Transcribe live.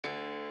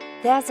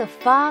There's a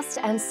fast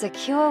and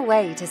secure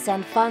way to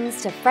send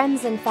funds to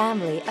friends and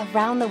family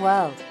around the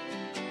world.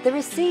 The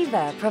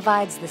receiver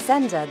provides the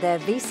sender their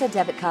Visa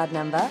debit card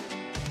number.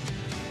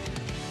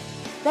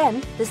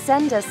 Then, the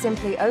sender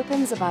simply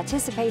opens a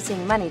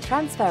participating money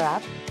transfer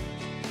app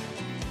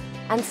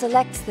and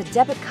selects the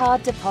debit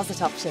card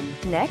deposit option.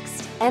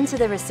 Next, enter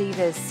the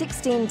receiver's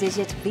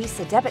 16-digit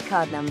Visa debit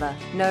card number.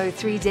 No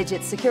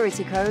 3-digit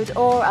security code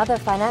or other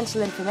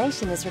financial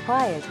information is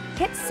required.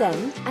 Hit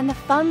send and the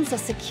funds are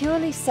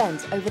securely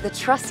sent over the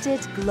trusted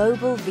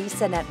global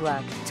Visa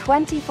network,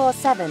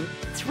 24/7,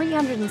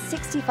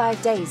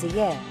 365 days a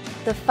year.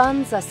 The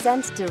funds are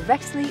sent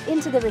directly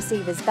into the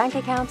receiver's bank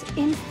account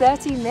in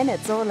 30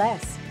 minutes or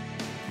less.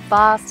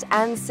 Fast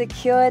and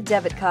secure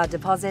debit card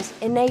deposit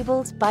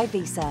enabled by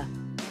Visa.